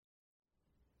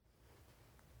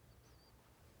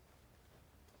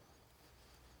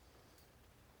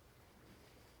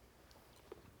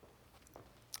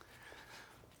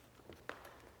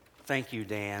Thank you,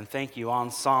 Dan. Thank you,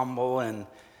 ensemble and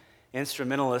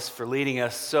instrumentalists, for leading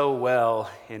us so well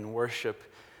in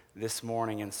worship this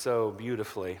morning and so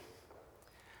beautifully.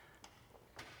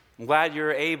 I'm glad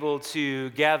you're able to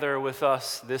gather with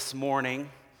us this morning.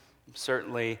 I'm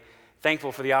certainly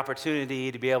thankful for the opportunity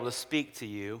to be able to speak to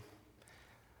you.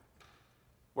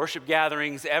 Worship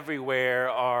gatherings everywhere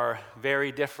are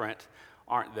very different,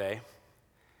 aren't they?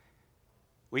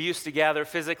 We used to gather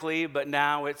physically, but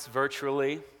now it's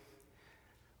virtually.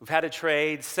 We've had to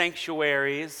trade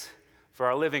sanctuaries for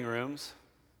our living rooms.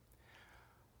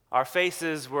 Our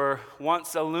faces were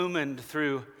once illumined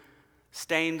through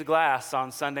stained glass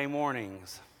on Sunday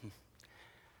mornings.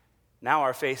 Now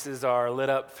our faces are lit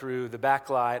up through the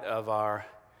backlight of our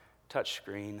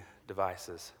touchscreen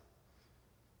devices.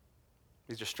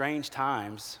 These are strange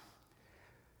times.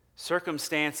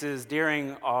 Circumstances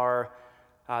during our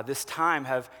this time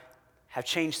have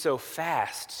changed so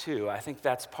fast, too. I think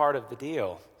that's part of the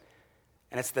deal.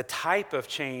 And it's the type of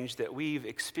change that we've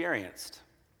experienced.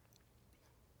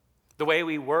 The way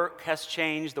we work has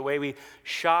changed. The way we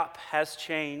shop has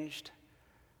changed.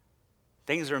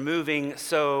 Things are moving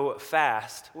so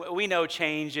fast. We know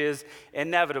change is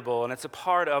inevitable, and it's a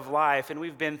part of life, and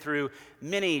we've been through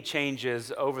many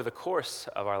changes over the course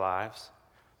of our lives.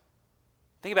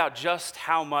 Think about just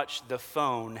how much the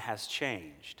phone has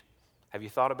changed. Have you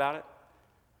thought about it?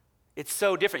 It's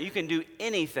so different. You can do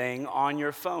anything on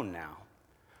your phone now.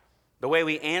 The way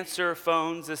we answer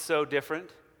phones is so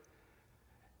different.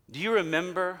 Do you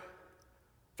remember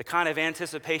the kind of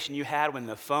anticipation you had when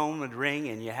the phone would ring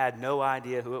and you had no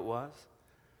idea who it was?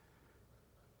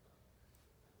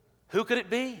 Who could it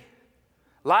be?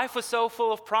 Life was so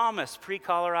full of promise,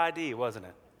 pre-caller ID, wasn't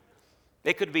it?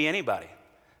 It could be anybody.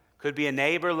 Could be a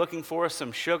neighbor looking for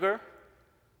some sugar.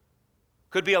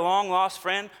 Could be a long-lost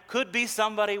friend. Could be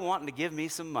somebody wanting to give me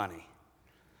some money.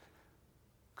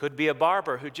 Could be a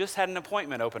barber who just had an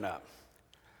appointment open up.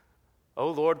 Oh,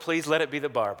 Lord, please let it be the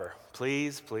barber.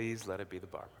 Please, please let it be the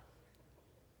barber.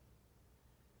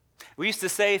 We used to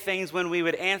say things when we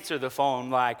would answer the phone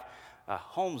like,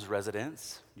 Holmes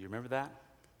residence. Do you remember that?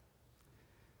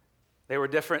 They were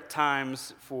different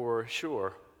times for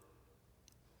sure.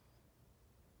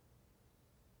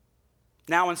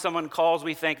 Now when someone calls,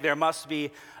 we think there must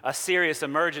be a serious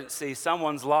emergency.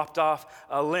 Someone's lopped off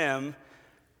a limb.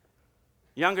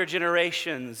 Younger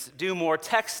generations do more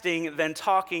texting than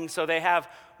talking, so they have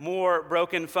more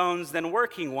broken phones than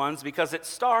working ones because it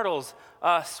startles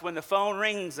us when the phone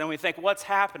rings and we think, what's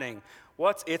happening?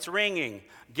 It's ringing.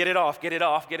 Get it off, get it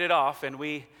off, get it off. And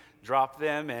we drop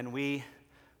them and we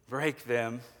break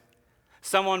them.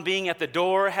 Someone being at the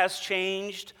door has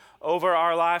changed over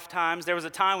our lifetimes. There was a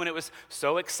time when it was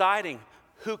so exciting.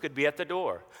 Who could be at the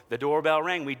door? The doorbell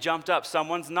rang. We jumped up.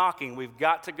 Someone's knocking. We've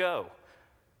got to go.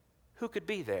 Who could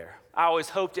be there? I always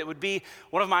hoped it would be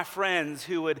one of my friends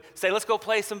who would say, let's go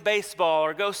play some baseball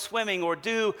or go swimming or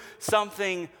do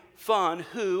something fun.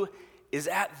 Who is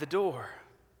at the door?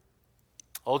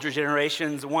 Older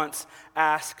generations once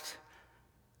asked,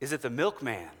 is it the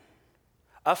milkman,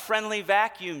 a friendly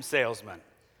vacuum salesman,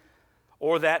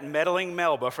 or that meddling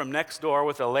Melba from next door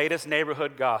with the latest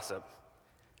neighborhood gossip?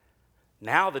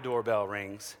 Now the doorbell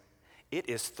rings. It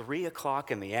is 3:00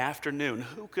 in the afternoon.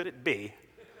 Who could it be?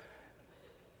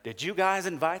 Did you guys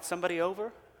invite somebody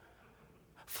over?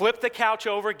 Flip the couch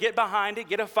over, get behind it,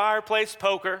 get a fireplace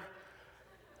poker.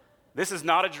 This is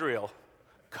not a drill.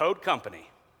 Code company.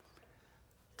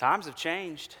 Times have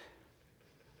changed.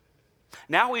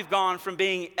 Now we've gone from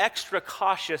being extra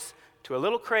cautious to a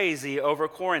little crazy over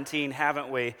quarantine, haven't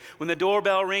we? When the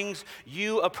doorbell rings,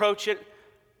 you approach it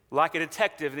like a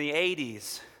detective in the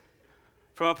 80s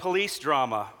from a police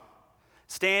drama,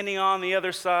 standing on the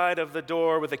other side of the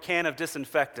door with a can of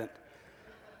disinfectant,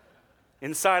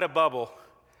 inside a bubble,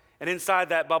 and inside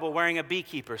that bubble wearing a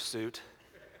beekeeper's suit.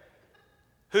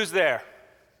 Who's there?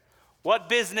 What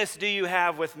business do you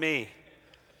have with me?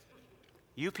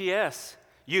 UPS.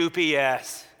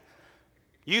 UPS.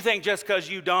 You think just because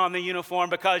you don the uniform,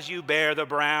 because you bear the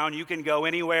brown, you can go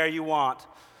anywhere you want.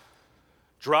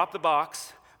 Drop the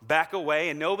box, back away,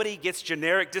 and nobody gets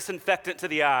generic disinfectant to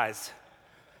the eyes.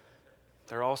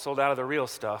 They're all sold out of the real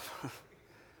stuff.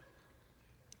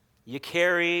 You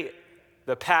carry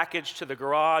the package to the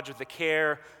garage with the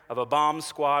care of a bomb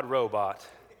squad robot.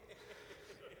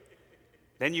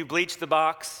 Then you bleach the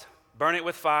box, burn it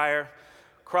with fire,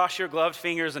 cross your gloved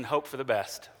fingers, and hope for the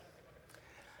best.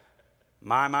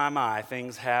 My,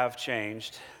 things have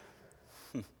changed.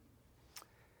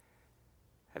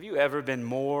 Have you ever been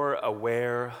more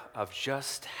aware of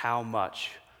just how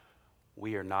much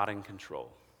we are not in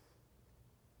control?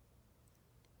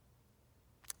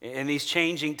 In these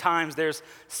changing times, there's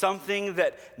something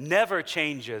that never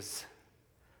changes,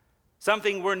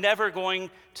 something we're never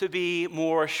going to be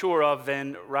more sure of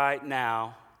than right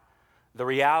now: the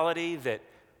reality that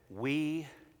we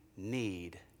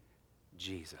need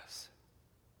Jesus.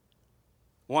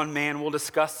 One man we'll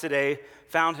discuss today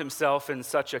found himself in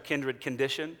such a kindred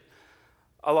condition.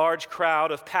 A large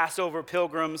crowd of Passover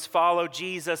pilgrims followed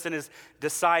Jesus and his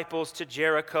disciples to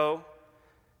Jericho.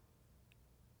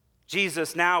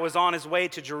 Jesus now is on his way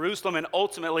to Jerusalem and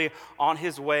ultimately on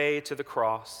his way to the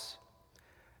cross.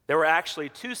 There were actually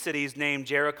two cities named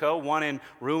Jericho, one in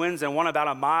ruins and one about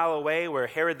a mile away, where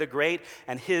Herod the Great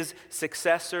and his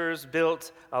successors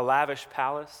built a lavish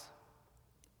palace.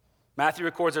 Matthew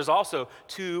records there's also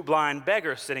two blind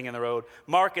beggars sitting in the road.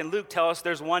 Mark and Luke tell us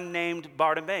there's one named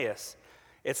Bartimaeus.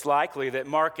 It's likely that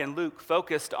Mark and Luke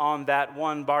focused on that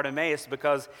one Bartimaeus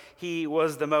because he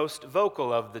was the most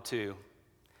vocal of the two.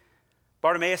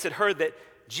 Bartimaeus had heard that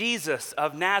Jesus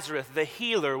of Nazareth, the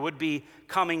healer, would be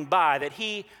coming by, that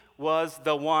he was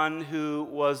the one who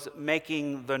was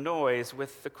making the noise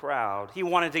with the crowd. He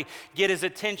wanted to get his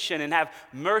attention and have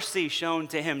mercy shown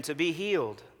to him to be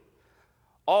healed.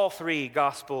 All three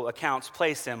gospel accounts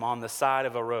place him on the side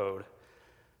of a road.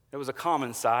 It was a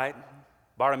common sight.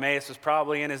 Bartimaeus was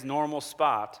probably in his normal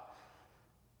spot.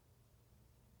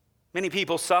 Many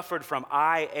people suffered from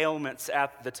eye ailments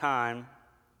at the time.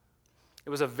 It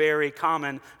was a very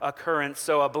common occurrence.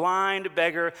 So a blind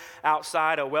beggar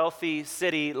outside a wealthy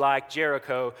city like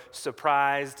Jericho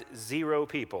surprised zero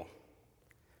people.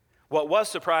 What was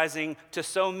surprising to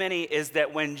so many is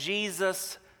that when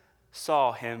Jesus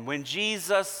saw him, when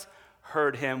Jesus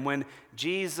heard him, when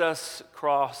Jesus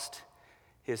crossed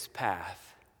his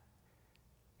path,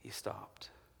 he stopped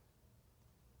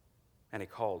and he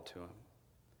called to him.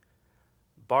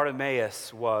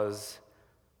 Bartimaeus was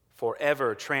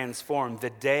forever transformed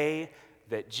the day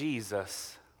that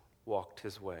Jesus walked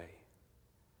his way.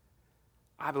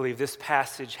 I believe this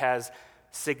passage has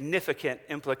significant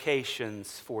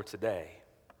implications for today,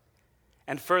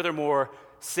 and furthermore,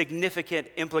 significant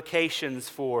implications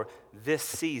for this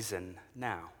season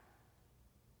now.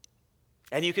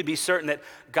 And you can be certain that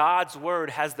God's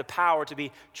word has the power to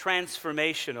be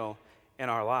transformational in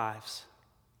our lives.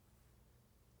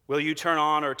 Will you turn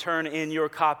on or turn in your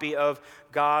copy of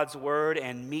God's word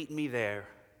and meet me there?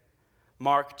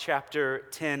 Mark chapter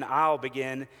 10, I'll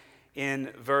begin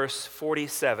in verse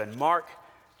 47. Mark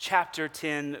chapter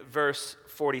 10, verse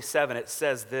 47, it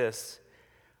says this: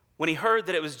 When he heard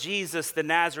that it was Jesus the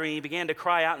Nazarene, he began to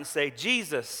cry out and say,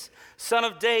 "Jesus, Son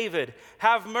of David,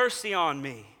 have mercy on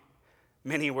me."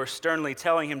 Many were sternly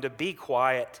telling him to be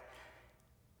quiet,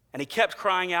 and he kept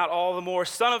crying out all the more,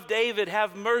 "Son of David,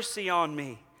 have mercy on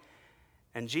me."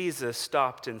 And Jesus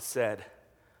stopped and said,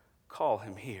 "Call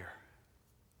him here."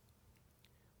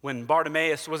 When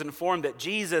Bartimaeus was informed that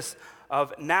Jesus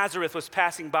of Nazareth was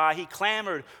passing by, he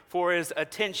clamored for his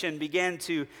attention, began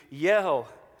to yell,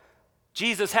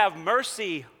 "Jesus, have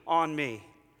mercy on me."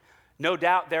 No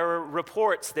doubt there were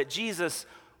reports that Jesus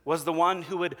was the one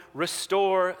who would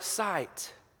restore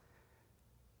sight.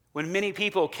 When many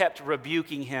people kept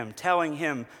rebuking him, telling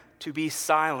him to be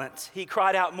silent, he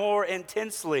cried out more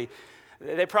intensely.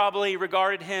 They probably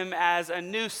regarded him as a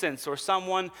nuisance or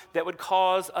someone that would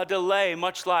cause a delay,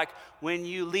 much like when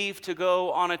you leave to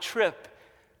go on a trip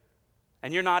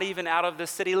and you're not even out of the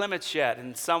city limits yet,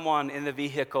 and someone in the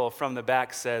vehicle from the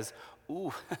back says,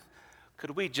 "Ooh,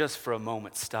 could we just for a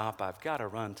moment stop? I've got to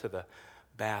run to the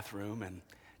bathroom and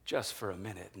just for a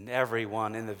minute." And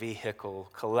everyone in the vehicle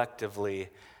collectively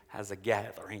has a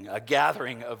gathering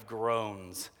of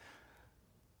groans.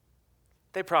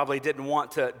 They probably didn't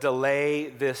want to delay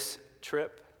this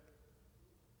trip.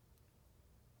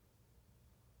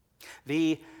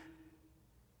 The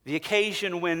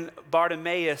occasion when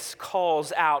Bartimaeus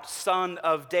calls out, "Son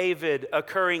of David,"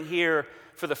 occurring here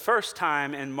for the first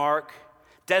time in Mark,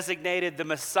 designated the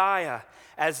Messiah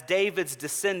as David's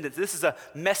descendant. This is a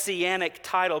messianic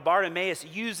title. Bartimaeus,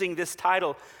 using this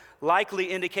title, likely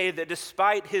indicated that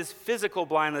despite his physical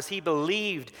blindness, he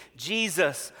believed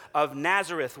Jesus of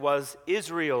Nazareth was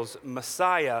Israel's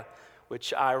Messiah,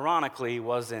 which ironically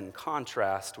was in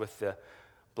contrast with the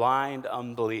blind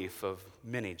unbelief of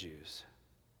many Jews.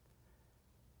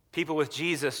 People with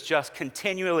Jesus just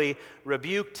continually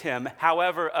rebuked him.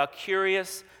 However, a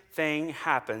curious thing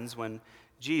happens when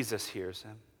Jesus hears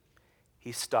him.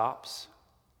 He stops,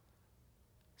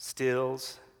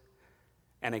 stills,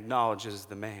 and acknowledges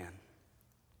the man.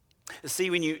 See,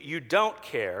 when you don't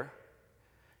care,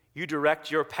 you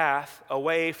direct your path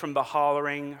away from the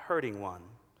hollering, hurting one.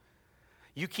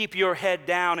 You keep your head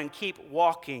down and keep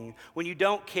walking. When you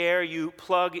don't care, you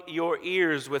plug your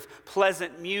ears with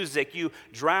pleasant music. You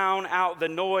drown out the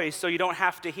noise so you don't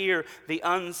have to hear the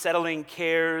unsettling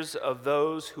cares of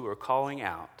those who are calling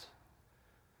out.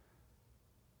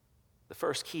 The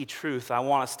first key truth I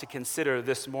want us to consider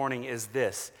this morning is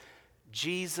this: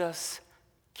 Jesus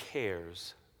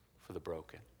cares for the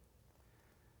broken.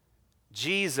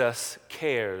 Jesus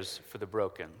cares for the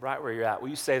broken. Right where you're at, will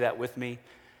you say that with me?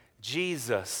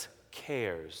 Jesus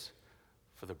cares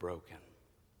for the broken.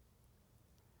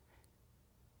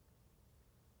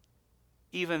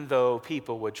 Even though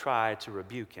people would try to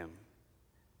rebuke him,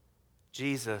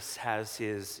 Jesus has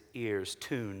his ears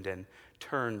tuned and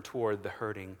turned toward the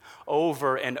hurting.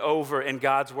 Over and over in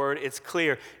God's word, it's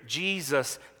clear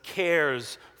Jesus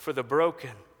cares for the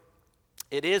broken.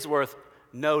 It is worth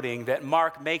noting that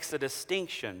Mark makes a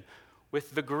distinction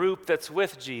with the group that's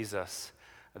with Jesus.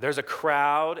 There's a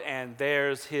crowd and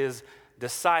there's his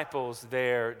disciples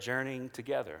there journeying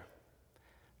together.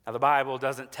 Now, the Bible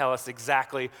doesn't tell us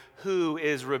exactly who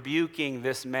is rebuking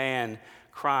this man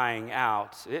crying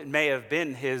out. It may have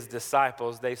been his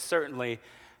disciples. They certainly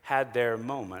had their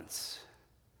moments.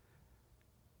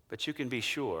 But you can be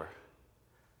sure,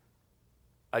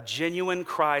 a genuine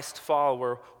Christ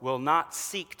follower will not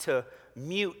seek to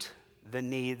mute the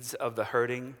needs of the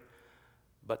hurting,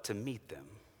 but to meet them.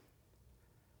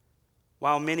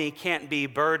 While many can't be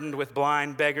burdened with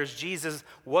blind beggars, Jesus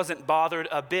wasn't bothered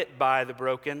a bit by the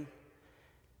broken.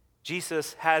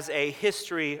 Jesus has a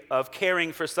history of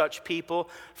caring for such people.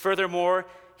 Furthermore,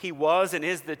 he was and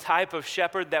is the type of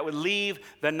shepherd that would leave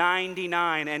the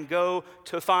 99 and go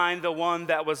to find the one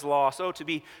that was lost. Oh, to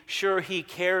be sure he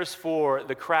cares for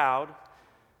the crowd.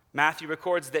 Matthew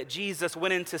records that Jesus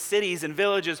went into cities and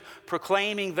villages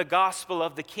proclaiming the gospel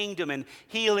of the kingdom and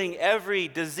healing every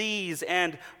disease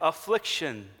and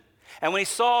affliction. And when he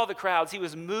saw the crowds, he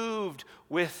was moved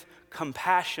with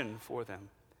compassion for them.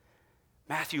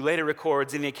 Matthew later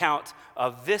records in the account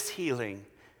of this healing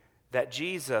that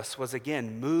Jesus was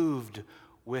again moved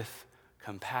with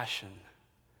compassion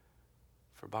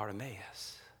for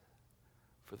Bartimaeus,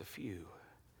 for the few.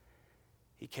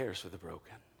 He cares for the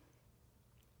broken.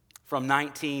 From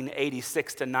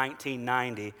 1986 to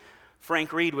 1990,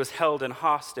 Frank Reed was held in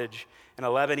hostage in a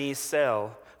Lebanese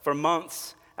cell. For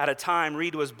months at a time,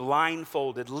 Reed was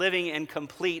blindfolded, living in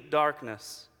complete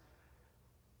darkness.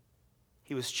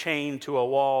 He was chained to a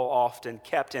wall often,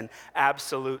 kept in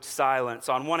absolute silence.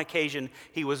 On one occasion,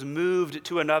 he was moved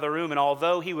to another room, and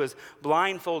although he was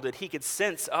blindfolded, he could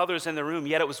sense others in the room,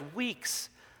 yet it was weeks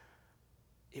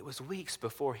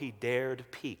before he dared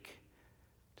peek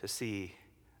to see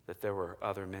that there were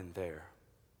other men there.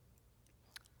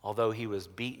 Although he was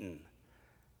beaten,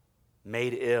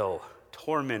 made ill,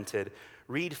 tormented,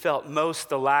 Reed felt most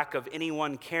the lack of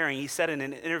anyone caring. He said in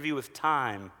an interview with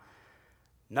Time,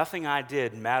 "Nothing I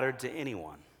did mattered to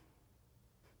anyone.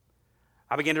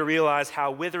 I began to realize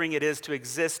how withering it is to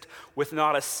exist with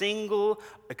not a single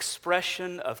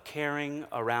expression of caring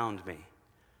around me.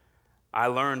 I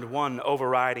learned one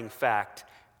overriding fact: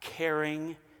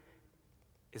 caring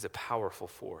is a powerful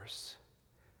force.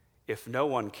 If no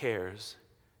one cares,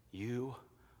 you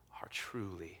are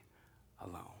truly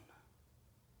alone."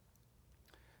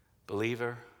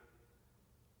 Believer,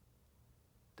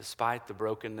 despite the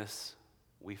brokenness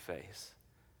we face,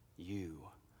 you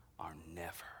are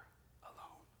never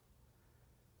alone.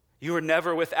 You are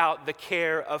never without the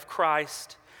care of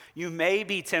Christ. You may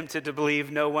be tempted to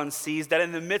believe no one sees that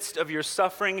in the midst of your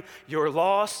suffering, your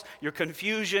loss, your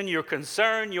confusion, your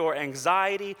concern, your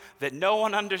anxiety, that no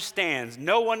one understands,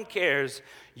 no one cares.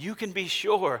 You can be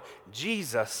sure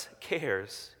Jesus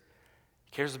cares.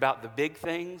 He cares about the big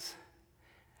things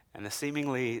and the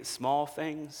seemingly small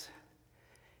things.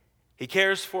 He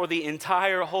cares for the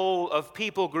entire whole of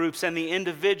people groups and the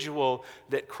individual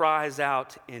that cries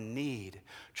out in need.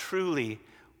 Truly,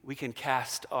 we can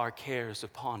cast our cares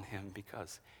upon him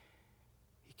because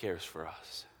he cares for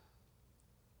us.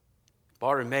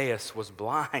 Bartimaeus was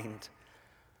blind,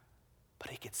 but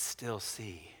he could still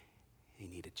see he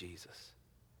needed Jesus.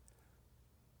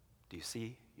 Do you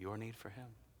see your need for him?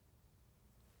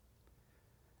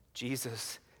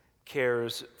 Jesus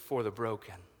cares for the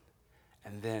broken,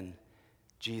 and then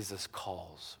Jesus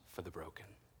calls for the broken.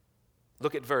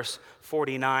 Look at verse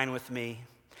 49 with me.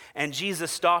 And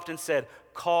Jesus stopped and said,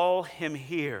 "Call him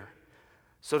here."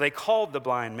 So they called the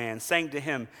blind man, saying to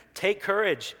him, "Take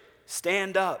courage,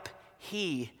 stand up.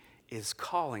 He is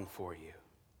calling for you."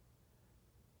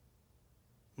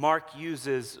 Mark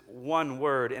uses one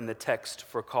word in the text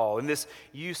for call. In this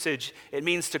usage, it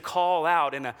means to call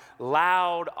out in a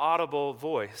loud, audible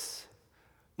voice.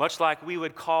 much like we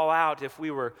would call out if we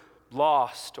were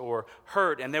lost or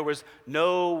hurt and there was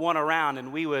no one around,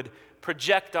 and we would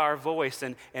project our voice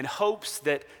in hopes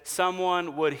that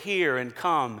someone would hear and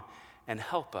come and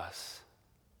help us.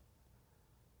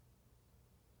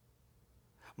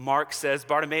 Mark says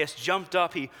Bartimaeus jumped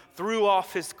up, he threw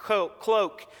off his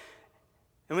cloak,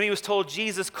 and when he was told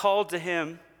Jesus called to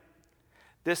him,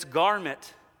 this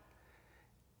garment,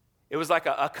 it was like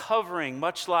a covering,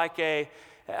 much like a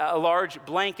large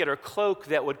blanket or cloak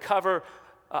that would cover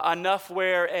enough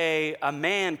where a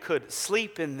man could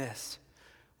sleep in this.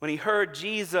 When he heard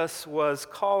Jesus was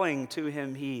calling to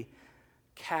him, he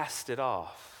cast it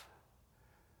off.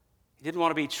 He didn't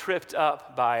want to be tripped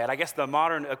up by it. I guess the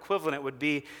modern equivalent would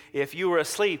be if you were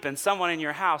asleep and someone in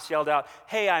your house yelled out,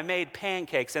 "Hey, I made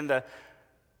pancakes," and the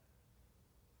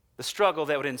struggle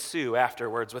that would ensue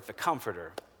afterwards with the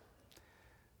comforter.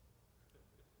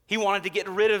 He wanted to get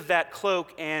rid of that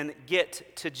cloak and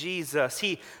get to Jesus.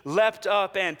 He leapt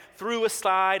up and threw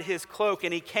aside his cloak,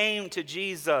 and he came to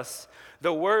Jesus.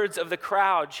 The words of the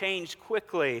crowd changed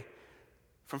quickly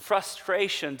from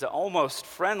frustration to almost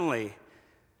friendly.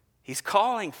 He's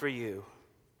calling for you.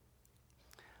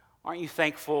 Aren't you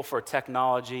thankful for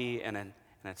technology in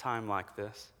a time like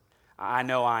this? I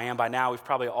know I am. By now, we've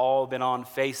probably all been on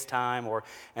FaceTime or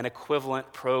an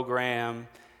equivalent program,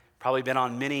 probably been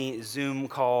on many Zoom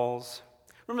calls.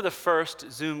 Remember the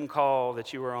first Zoom call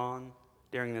that you were on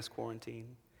during this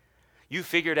quarantine? You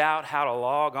figured out how to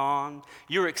log on.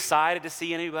 You were excited to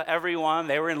see everyone.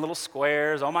 They were in little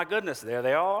squares. Oh my goodness, there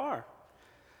they all are.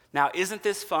 Now, isn't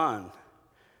this fun?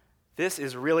 This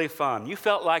is really fun. You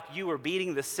felt like you were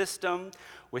beating the system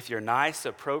with your nice,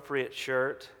 appropriate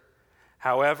shirt.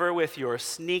 However, with your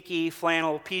sneaky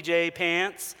flannel PJ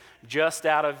pants just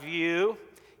out of view,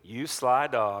 you sly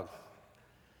dog.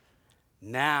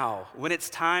 Now, when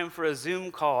it's time for a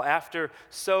Zoom call, after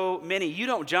so many, you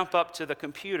don't jump up to the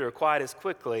computer quite as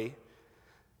quickly.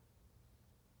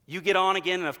 You get on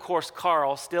again, and of course,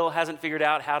 Carl still hasn't figured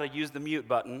out how to use the mute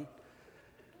button.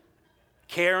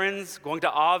 Karen's going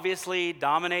to obviously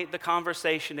dominate the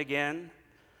conversation again.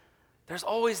 There's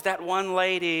always that one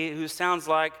lady who sounds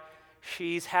like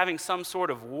she's having some sort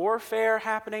of warfare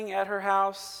happening at her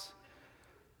house.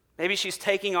 Maybe she's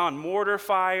taking on mortar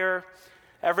fire.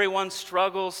 Everyone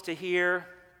struggles to hear.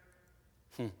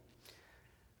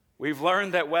 We've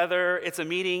learned that whether it's a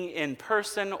meeting in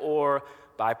person or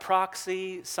by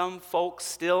proxy, some folks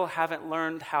still haven't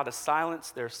learned how to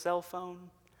silence their cell phone.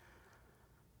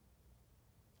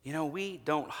 You know, we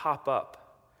don't hop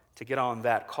up to get on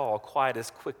that call quite as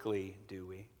quickly, do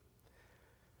we? You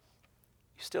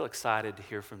still excited to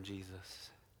hear from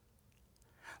Jesus?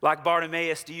 Like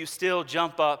Bartimaeus, do you still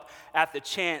jump up at the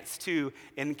chance to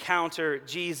encounter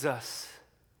Jesus?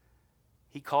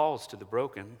 He calls to the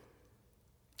broken.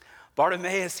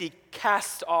 Bartimaeus, he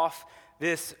casts off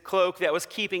this cloak that was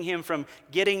keeping him from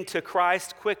getting to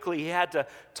Christ quickly. He had to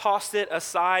toss it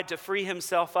aside to free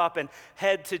himself up and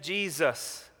head to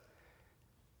Jesus.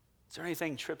 Is there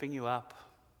anything tripping you up,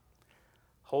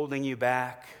 holding you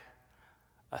back,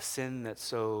 a sin that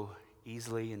so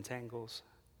easily entangles?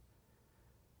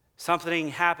 Something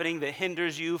happening that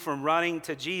hinders you from running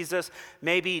to Jesus?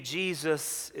 Maybe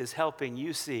Jesus is helping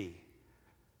you see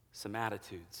some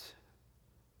attitudes,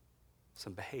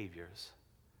 some behaviors,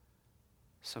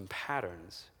 some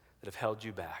patterns that have held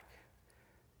you back,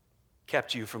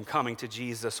 kept you from coming to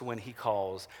Jesus when he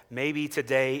calls. Maybe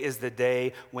today is the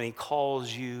day when he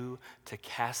calls you to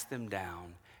cast them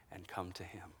down and come to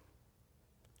him.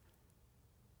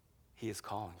 He is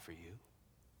calling for you.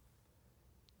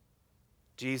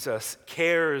 Jesus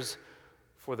cares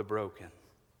for the broken.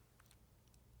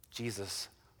 Jesus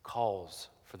calls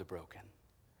for the broken.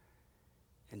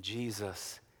 And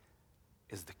Jesus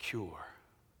is the cure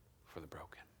for the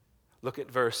broken. Look at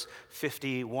verse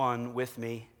 51 with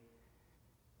me.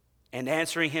 And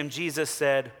answering him, Jesus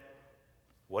said,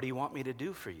 "What do you want me to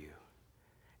do for you?"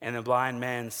 And the blind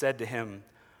man said to him,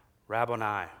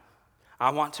 "Rabboni, I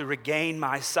want to regain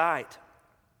my sight."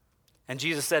 And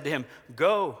Jesus said to him,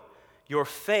 "Go, your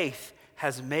faith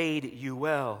has made you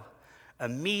well."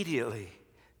 Immediately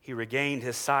he regained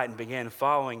his sight and began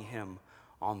following him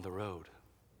on the road.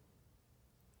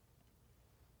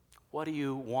 What do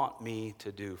you want me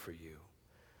to do for you?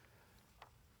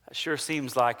 That sure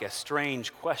seems like a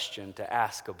strange question to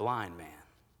ask a blind man.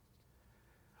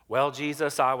 Well,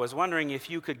 Jesus, I was wondering if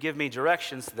you could give me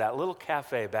directions to that little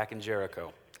cafe back in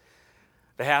Jericho.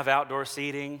 They have outdoor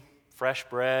seating, fresh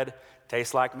bread,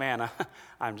 tastes like manna.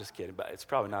 I'm just kidding, but it's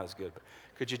probably not as good. But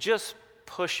could you just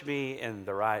push me in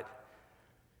the right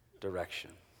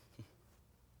direction?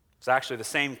 It's actually the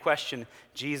same question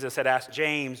Jesus had asked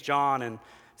James, John, and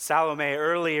Salome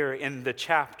earlier in the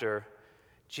chapter.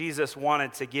 Jesus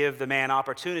wanted to give the man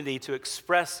opportunity to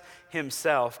express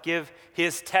himself, give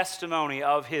his testimony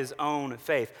of his own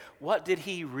faith. What did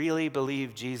he really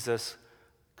believe Jesus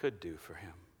could do for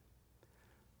him?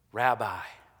 Rabbi,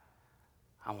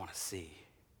 I want to see.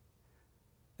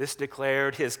 This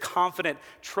declared his confident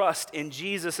trust in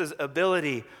Jesus'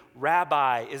 ability.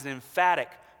 Rabbi is an emphatic,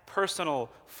 personal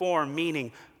form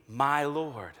meaning my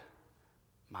Lord,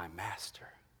 my master.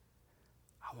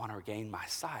 I want to regain my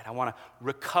sight. I want to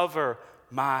recover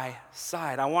my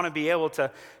sight. I want to be able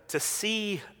to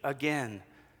see again.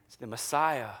 The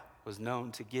Messiah was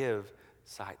known to give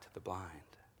sight to the blind.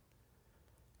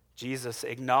 Jesus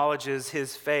acknowledges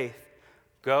his faith.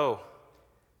 Go,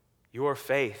 your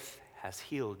faith has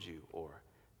healed you or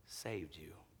saved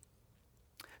you.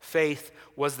 Faith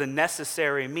was the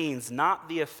necessary means, not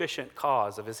the efficient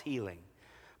cause of his healing.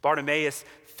 Bartimaeus'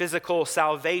 physical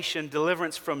salvation,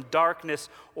 deliverance from darkness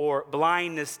or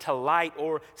blindness to light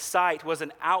or sight, was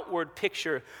an outward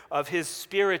picture of his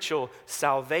spiritual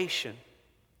salvation.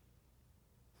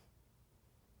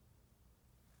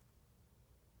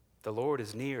 The Lord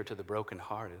is near to the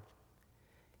brokenhearted.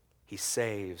 He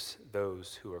saves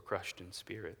those who are crushed in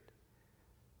spirit.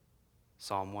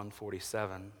 Psalm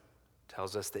 147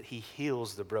 tells us that he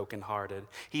heals the brokenhearted.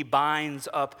 He binds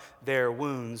up their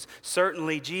wounds.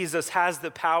 Certainly, Jesus has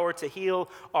the power to heal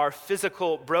our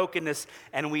physical brokenness,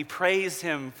 and we praise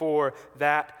him for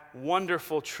that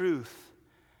wonderful truth.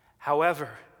 However,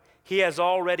 he has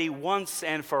already once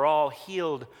and for all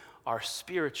healed our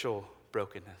spiritual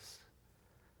brokenness.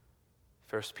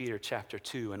 1 Peter chapter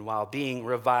 2, and while being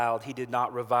reviled, he did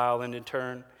not revile in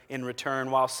return.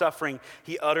 While suffering,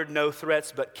 he uttered no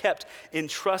threats, but kept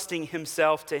entrusting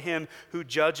himself to him who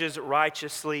judges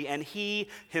righteously. And he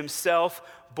himself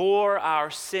bore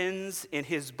our sins in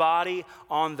his body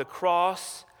on the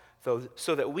cross,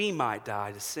 so that we might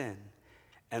die to sin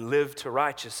and live to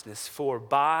righteousness. For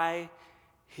by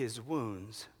his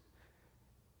wounds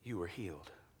you were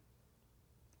healed.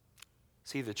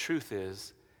 See, the truth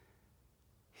is,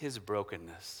 his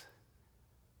brokenness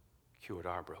cured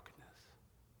our brokenness.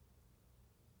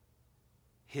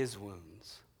 His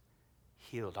wounds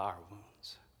healed our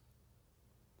wounds.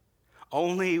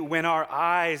 Only when our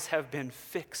eyes have been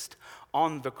fixed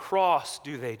on the cross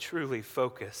do they truly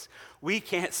focus. We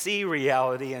can't see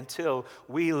reality until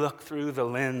we look through the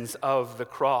lens of the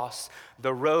cross.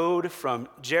 The road from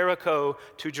Jericho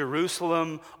to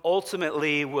Jerusalem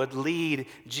ultimately would lead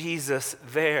Jesus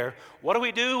there. What do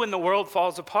we do when the world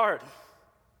falls apart?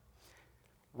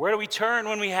 Where do we turn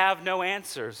when we have no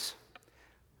answers?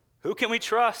 Who can we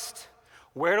trust?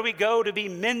 Where do we go to be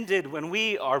mended when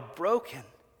we are broken?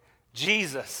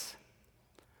 Jesus.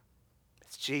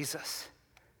 It's Jesus.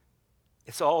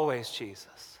 It's always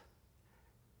Jesus.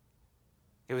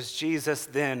 It was Jesus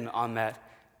then on that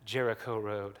Jericho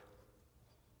road.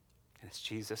 And it's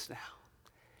Jesus now.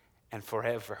 And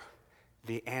forever,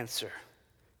 the answer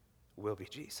will be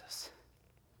Jesus.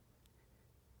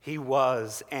 He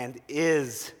was and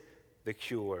is the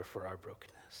cure for our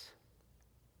brokenness.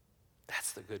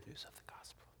 That's the good news of the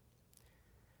gospel.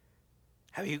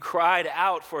 Have you cried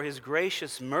out for his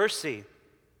gracious mercy?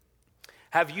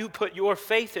 Have you put your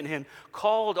faith in him,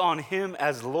 called on him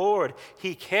as Lord?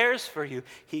 He cares for you.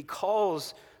 He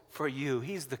calls for you.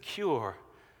 He's the cure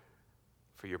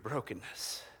for your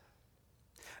brokenness.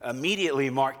 Immediately,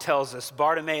 Mark tells us,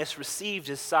 Bartimaeus received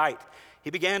his sight.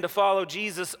 He began to follow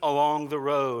Jesus along the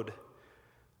road.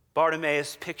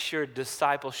 Bartimaeus pictured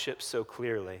discipleship so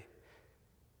clearly.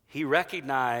 He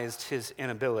recognized his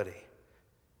inability,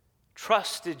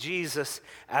 trusted Jesus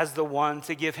as the one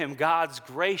to give him God's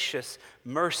gracious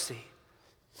mercy.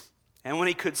 And when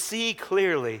he could see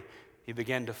clearly, he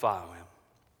began to follow him.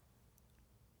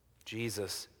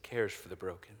 Jesus cares for the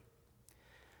broken.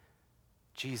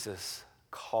 Jesus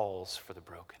calls for the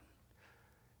broken.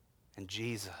 And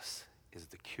Jesus is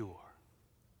the cure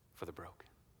for the broken.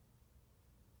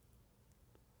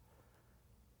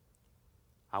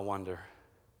 I wonder,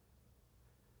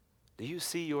 do you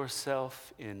see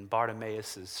yourself in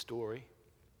Bartimaeus' story?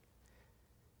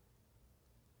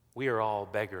 We are all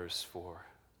beggars for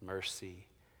mercy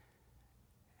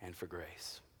and for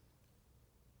grace.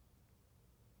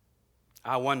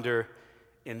 I wonder,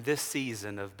 in this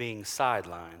season of being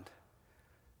sidelined,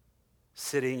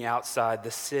 sitting outside the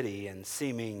city in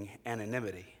seeming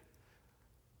anonymity,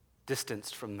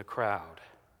 distanced from the crowd,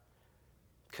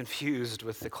 confused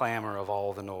with the clamor of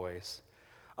all the noise,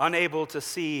 unable to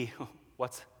see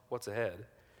what's ahead.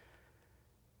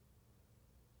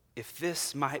 if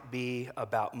this might be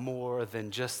about more than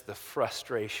just the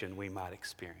frustration we might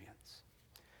experience,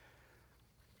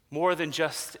 more than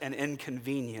just an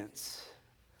inconvenience,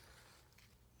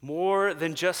 more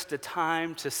than just a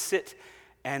time to sit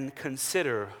and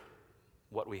consider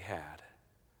what we had,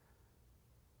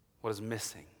 what is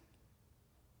missing,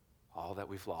 all that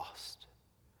we've lost.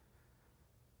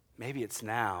 Maybe it's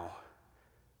now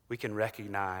we can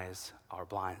recognize our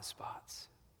blind spots,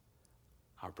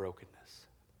 our brokenness.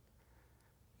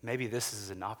 Maybe this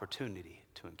is an opportunity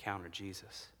to encounter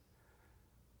Jesus,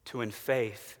 to in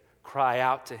faith cry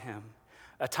out to him,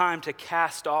 a time to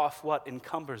cast off what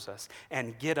encumbers us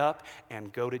and get up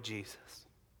and go to Jesus.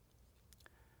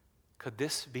 Could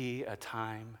this be a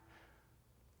time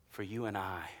for you and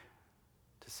I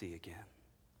to see again?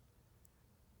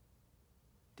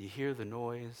 Do you hear the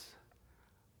noise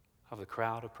of the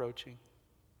crowd approaching?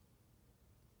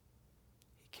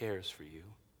 He cares for you,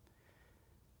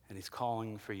 and he's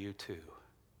calling for you too.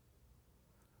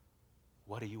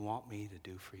 What do you want me to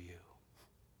do for you?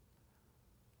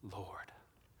 Lord,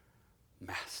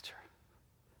 Master,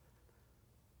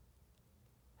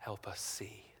 help us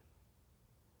see.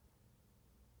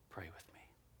 Pray with me.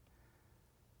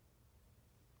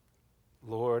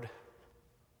 Lord,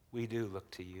 we do look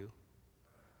to you.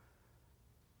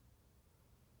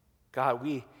 God,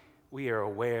 we are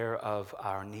aware of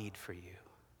our need for you.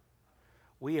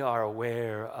 We are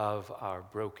aware of our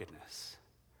brokenness.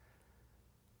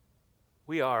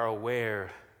 We are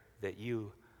aware that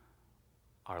you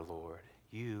are Lord.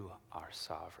 You are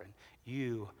sovereign.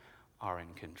 You are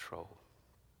in control.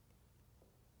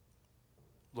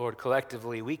 Lord,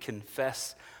 collectively, we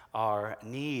confess our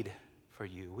need for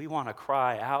you. We want to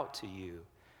cry out to you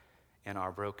in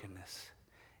our brokenness.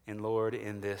 And Lord,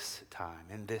 in this time,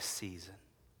 in this season,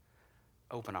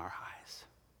 open our eyes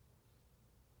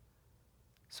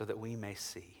so that we may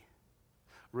see.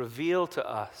 Reveal to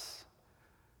us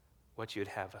what you'd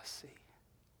have us see.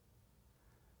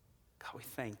 God, we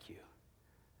thank you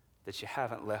that you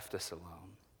haven't left us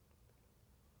alone.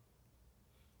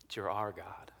 That you're our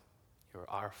God. You're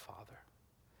our Father.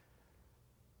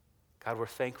 God, we're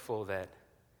thankful that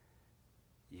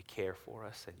you care for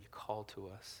us and you call to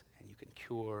us and you can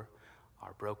cure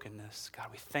our brokenness. God,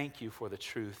 we thank you for the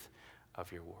truth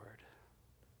of your word.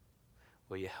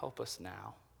 Will you help us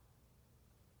now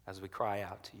as we cry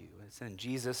out to you? It's in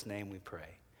Jesus' name we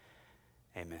pray.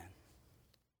 Amen.